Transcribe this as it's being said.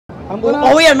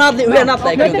We are not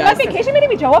like you guys. Vacation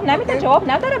meeting jawab na minta jawab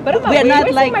na dara but we are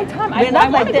not like my time. We are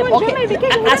not like them. Okay,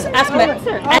 ask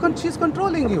me. She's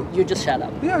controlling you. You just shut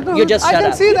up. Yeah, no, you just shut I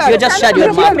can up. see that. You just shut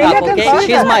your mouth up, okay?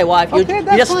 She's my wife. You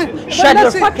just shut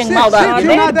your fucking mouth up.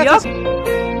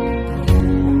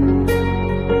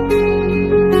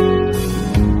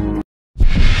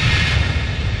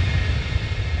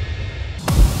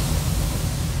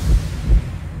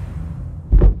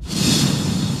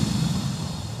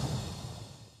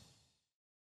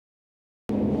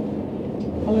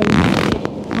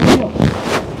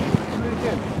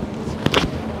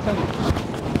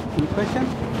 Question?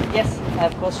 Yes, I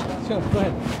have a question. Sure, go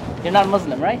ahead. You're not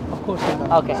Muslim, right? Of course I'm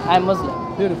not. Okay, I'm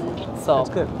Muslim. Beautiful. So, that's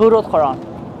good. who wrote Quran?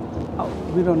 Oh,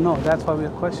 we don't know. That's why we are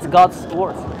questioning. It's God's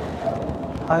word.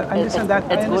 I understand that.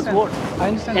 It's God's word. I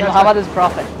understand and that. Muhammad is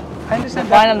prophet. I understand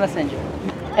the final messenger.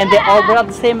 And they all brought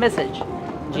the same message.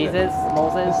 Jesus,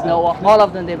 Moses, Noah, all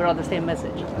of them, they brought the same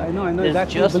message. I know. There's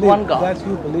That's just you believe. one God. That's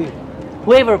you believe.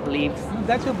 Whoever believes.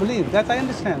 That's your belief. That's I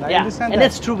understand. I yeah, understand and that.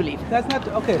 it's true belief. That's not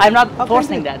okay. I'm not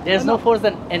forcing that. There's no force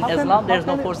in How Islam. There's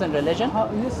can no force in religion.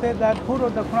 You said that who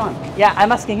wrote the Quran? Yeah,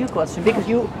 I'm asking you a question because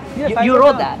you wrote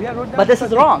wrote that. Yeah, wrote that. But this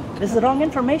is wrong. This is wrong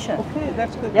information. Okay,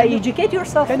 that's good. Yeah, educate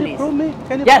yourself, Can please. you prove me?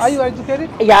 Yes. Are you educated?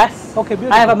 Yes. Okay,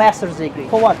 beautiful. I have a master's degree.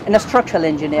 For what? In a structural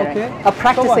engineering. Okay. A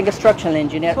practicing structural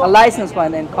engineer, a licensed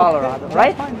one in Colorado, okay.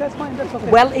 right? That's fine. That's okay.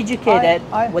 Well educated,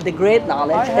 with a great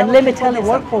knowledge, and let me tell you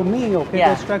work something. for me, okay?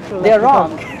 Yeah. They're wrong.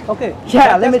 Okay.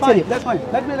 Yeah, let me tell you. That's fine.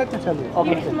 Let me tell you.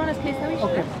 Okay.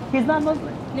 Okay. He's not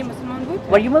Muslim.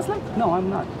 Were you Muslim? No, I'm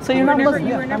not. So you're not Muslim?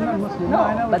 Yeah, I'm not Muslim. No,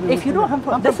 I never but if you don't have,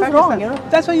 this is Pakistan. wrong, you know.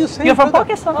 That's what you say. You're from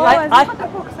Pakistan.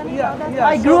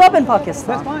 I grew up in Pakistan.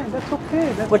 That's fine. That's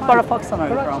okay. Which part of Pakistan are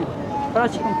you from?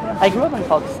 Karachi. I grew up in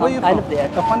Pakistan. Where you from? I live there.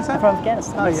 Afghanistan? I'm from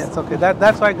Afghanistan. Oh yes, okay.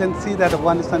 That's why I can see that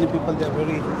Afghanistani people, they're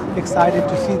very excited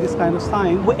to see this kind of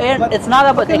sign. It's not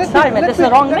about excitement. This is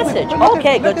the wrong message.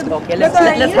 Okay, good. Okay, let's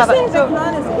have a.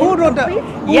 Who wrote that?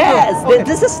 Yes,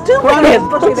 this is stupid.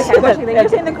 You're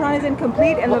saying the Quran is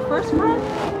incomplete and the first Quran?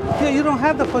 Yeah, you don't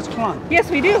have the first Quran. Yes,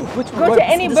 we do. Go to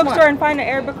any bookstore and find an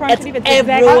Arabic Quran. It's It's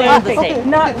everywhere. exactly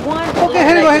not one. Okay,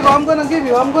 here you go. I'm gonna give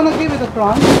you the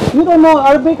Quran. You don't know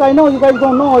Arabic. I know you guys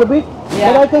don't know Arabic.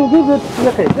 Yeah. But I can give you.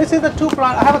 Okay, this is the 2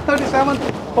 Quran. I have a 37th,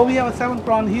 but we have a 7th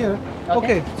Quran here.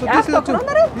 Okay, so this is the 2.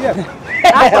 Yeah.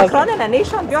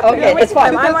 Okay, it's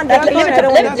fine. I'm on Let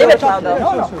me talk.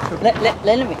 No.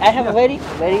 Let me. I have a very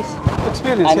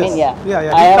experience. I mean, yeah.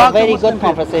 I have a very good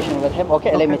conversation with him.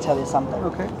 Okay, let me tell you something.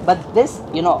 Okay. But this,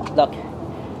 look,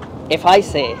 if I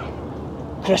say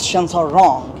Christians are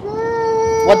wrong,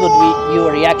 what would be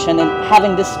your reaction in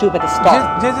having this stupid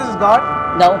stuff? Jesus is God?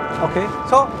 No. Okay.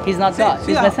 So he's not God.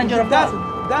 He's messenger of God.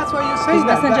 That's why you're saying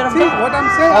that. Messenger of God. See, what I'm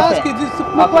saying, ask you this.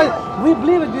 We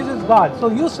believe in Jesus is God. So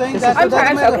you're saying that. I'm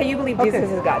sorry, okay, you believe Jesus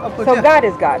is God. So God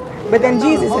is God. But then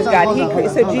Jesus is God.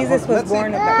 So Jesus was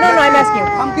born of God. No, I'm asking you.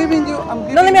 I'm giving you.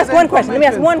 No, let me ask one question. Let me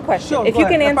ask one question. Sure, if you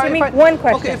can answer me, one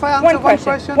question. Okay, if I answer one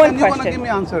question, then you're going to give me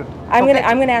an answer. I'm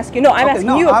gonna ask you. No, I'm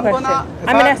asking you a question.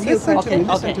 I'm gonna ask you a question.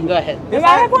 Okay, go ahead.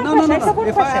 I have one question.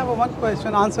 If I have a one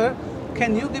question answer,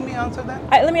 can you give me answer then?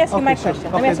 Let me ask you my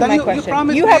question. Let me ask you my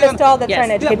question. You have a stall that's trying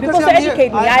to educate people. So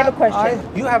educate me. I have a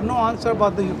question. You have no answer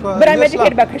about the. But I'm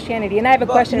educated about Christianity, and I have a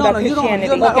question about Christianity.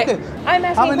 Okay. I'm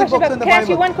asking you a question about. Can I ask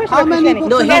you one question about Christianity?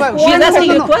 No, she's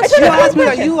asking you a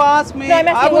question. You ask me.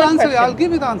 I will answer you. I'll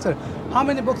give you the answer. How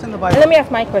many books in the Bible? Let me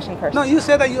ask my question first. No, you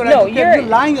said that you're educated. You're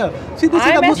lying. See, this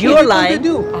is the Muslim you're lying.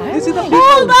 This is the people.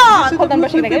 Hold on.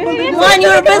 Mind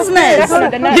your business.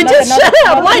 You just shut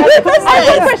up. Mind your business. I have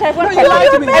one question. You lied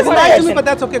to me. You lied to me, but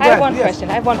that's okay. I have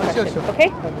one question.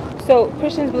 Okay. So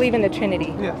Christians believe in the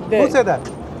Trinity. Yeah. Who said that?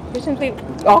 Christians believe.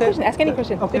 All Christians. Ask any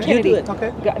Christian. Okay. The Trinity. You do it.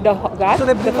 Okay. God, so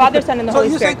the Father, Son, and the Holy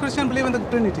Spirit. So you say Christians believe in the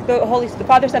Trinity? The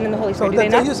Father, Son, and the Holy Spirit. So do they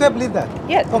not? you say believe that?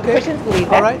 Yes. Okay. Christians believe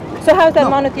that. All right. So how is that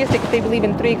monotheistic if they believe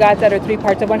in 3 gods that are 3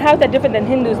 parts of one? How is that different than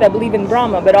Hindus that believe in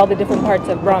Brahma but all the different parts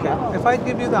of Brahma? Okay. If I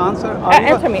give you the answer,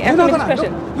 answer me. Answer me this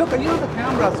question. Look, you're on the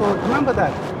camera, so remember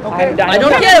that. Okay. I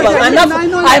don't care about.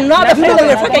 I'm not afraid of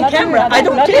your fucking camera. I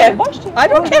don't care. I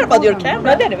don't care about your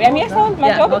camera.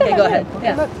 Okay, go ahead.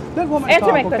 Let woman answer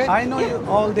talk, my question. I know you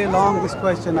all day long this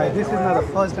question. This is not the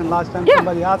first and last time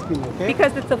somebody asking me. Okay.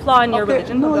 Because it's a flaw in your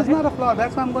religion. No, it's not a flaw.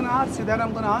 That's why I'm going to ask you. That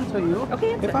I'm going to answer you.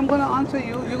 Okay. If I'm going to answer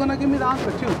you, you're going to give me the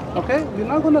answer too. Okay. You're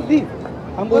not going to leave.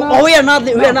 We are not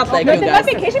like you guys.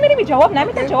 Vacation meeting jawab na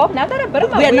minta jawab na dara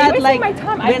but we are not like my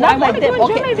time. We're not like them.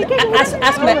 Okay.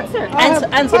 Ask me.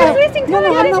 Answer.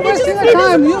 No, I'm not wasting your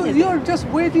time. You're just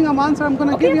waiting. I'm answer. I'm going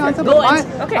to give you answer.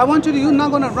 But I want you to. You're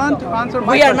not going to run to answer my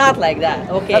question. We are not like that.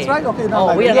 Okay. That's right. Okay.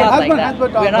 We are not like that.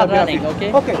 We are not running.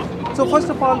 Okay. Okay. So first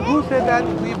of all, who said that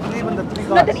we believe in the three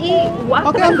gods?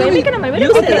 Okay, I'm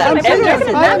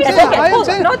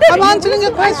saying, I'm answering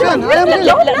your question.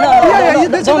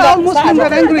 This is how Muslims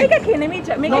are angry.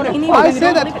 I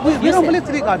say that we don't believe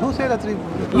three gods. Who said the three?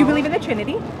 You believe in the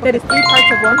Trinity? That is three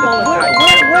parts of one.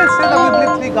 Where say that we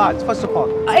believe three gods? First of all,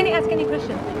 Ask any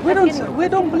Christian. we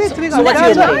don't believe three gods. So what's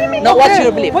your belief? No, what's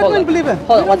your belief? What do we believe in?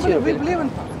 Hold on, what's your We belief? believe in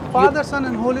Father, Son,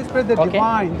 and Holy Spirit. They're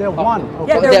divine. They're one.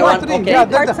 Yeah, Okay? they're not one. three. Okay. Yeah,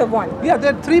 Parts of one. Yeah,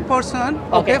 they're three person.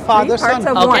 Okay, Okay. Father, Three parts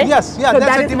Son. of one. Yes, yeah, So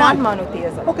that's that a is divine. not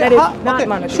monotheism. Okay, That is how- not okay.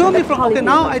 monotheism. Show me That's from. Okay,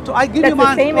 now I give That's you the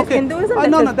mine. same as Okay. Hinduism, No, that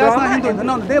no, says that's not Brahma Hinduism. and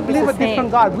No, they believe the a different same.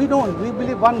 God. We don't. We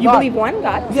believe one You God. believe one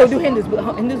God? Yes. So do Hindus.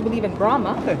 Hindus believe in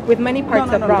Brahma Okay. with many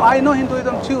parts No, of Brahma. I know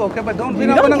Hinduism too, okay, but don't. You We're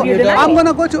not don't, gonna you're go.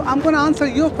 denying. I'm gonna answer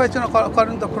your question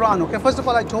according to the Quran. Okay, first of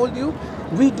all, I told you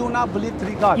we do not believe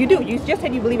three gods. You do. You just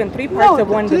said you believe in three parts of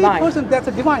one three divine. person. That's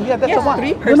a divine. Yeah, that's Yes, a one.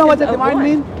 three You know what the persons of divine one.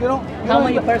 mean? You know. How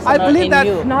many persons I are believe in that.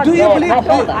 you? Not Do you God. believe? I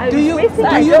don't. Do you? Listen, Do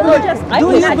I you don't believe? just- Do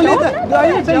you I believe don't that? know. Are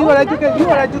you saying you are educated? You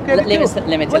are educated. Let me too.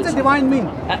 let me tell What's the you divine mean?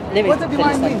 let me What's the tell you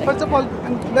divine mean? something. First of all,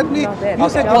 let me. Not there. You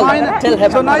said Okay, hold on. divine. Tell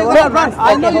him. So now you're gonna run.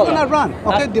 I know Okay, you're hold gonna on.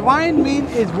 run. Okay, divine mean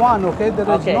is one. Okay, there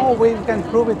is Okay. no way we can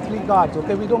prove it three gods.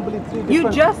 Okay, we don't believe three You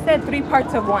different. just said three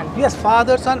parts of one. Yes,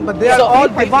 Father, Son, but they are So, all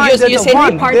three parts. divine. You They're the said one.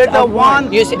 three parts They're the of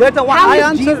one. You said- They're the one. How I is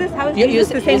answered. Jesus? How is You Jesus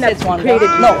the same said that's one God. created?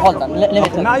 No, hold on. Let me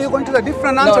tell Now you. you're going to the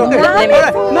different No, answer. no, Okay. let me- All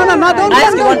right. No, don't I ask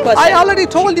run. you one question. I already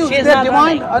told you She is they're not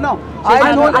divine. running. No, She is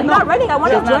I told I'm not running. I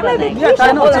want to She's enjoy not my running. vacation. Yes,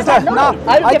 I know. Hold on, Sister. hold on.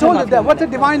 Now I'll I give told him you a that. few What the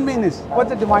divine mean is? What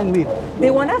the divine mean?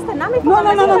 They want us to not make No.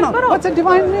 What's the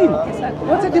divine mean?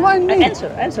 What's the divine mean?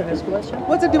 Answer his question.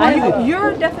 What's the divine mean?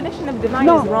 Your definition of divine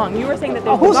No. is wrong. You were saying that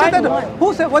there's Who said divine that? one.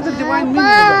 Who said what's the divine meaning of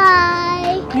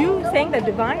that? You saying that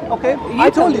divine? Okay, I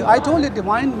told you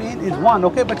divine mean is one.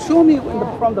 Okay, but show me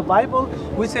from the Bible.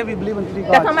 We say we believe in three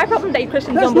gods. That's not my problem that you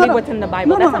Christians That's don't believe not a- what's in the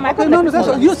Bible. That's not my Okay, problem. no, that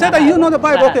Christians you said that you know the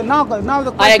Bible. Shut Okay, now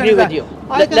the question I agree is with that you.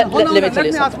 I can, hold on, Let me tell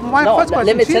you me ask something. my No, first let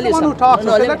question. me She's tell the you one who something. talks.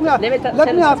 No, Okay, let me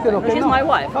let me ask her. Okay, She's no. my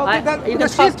wife. Okay, You can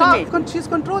because talk to me. she's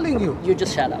controlling you. You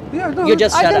just shut up. Yeah, no, You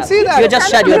just I shut can up. see that. You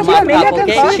just shut your Maybe mouth I up, can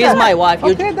okay? see She's that. my wife.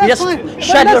 You Okay, that's just fine. But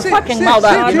shut your let's see- fucking see- mouth see,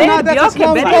 up. you know, that's Okay,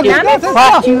 Islam. very Okay, dynamic. that's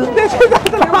Fuck Islam. you.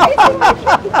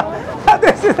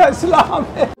 This is Islam.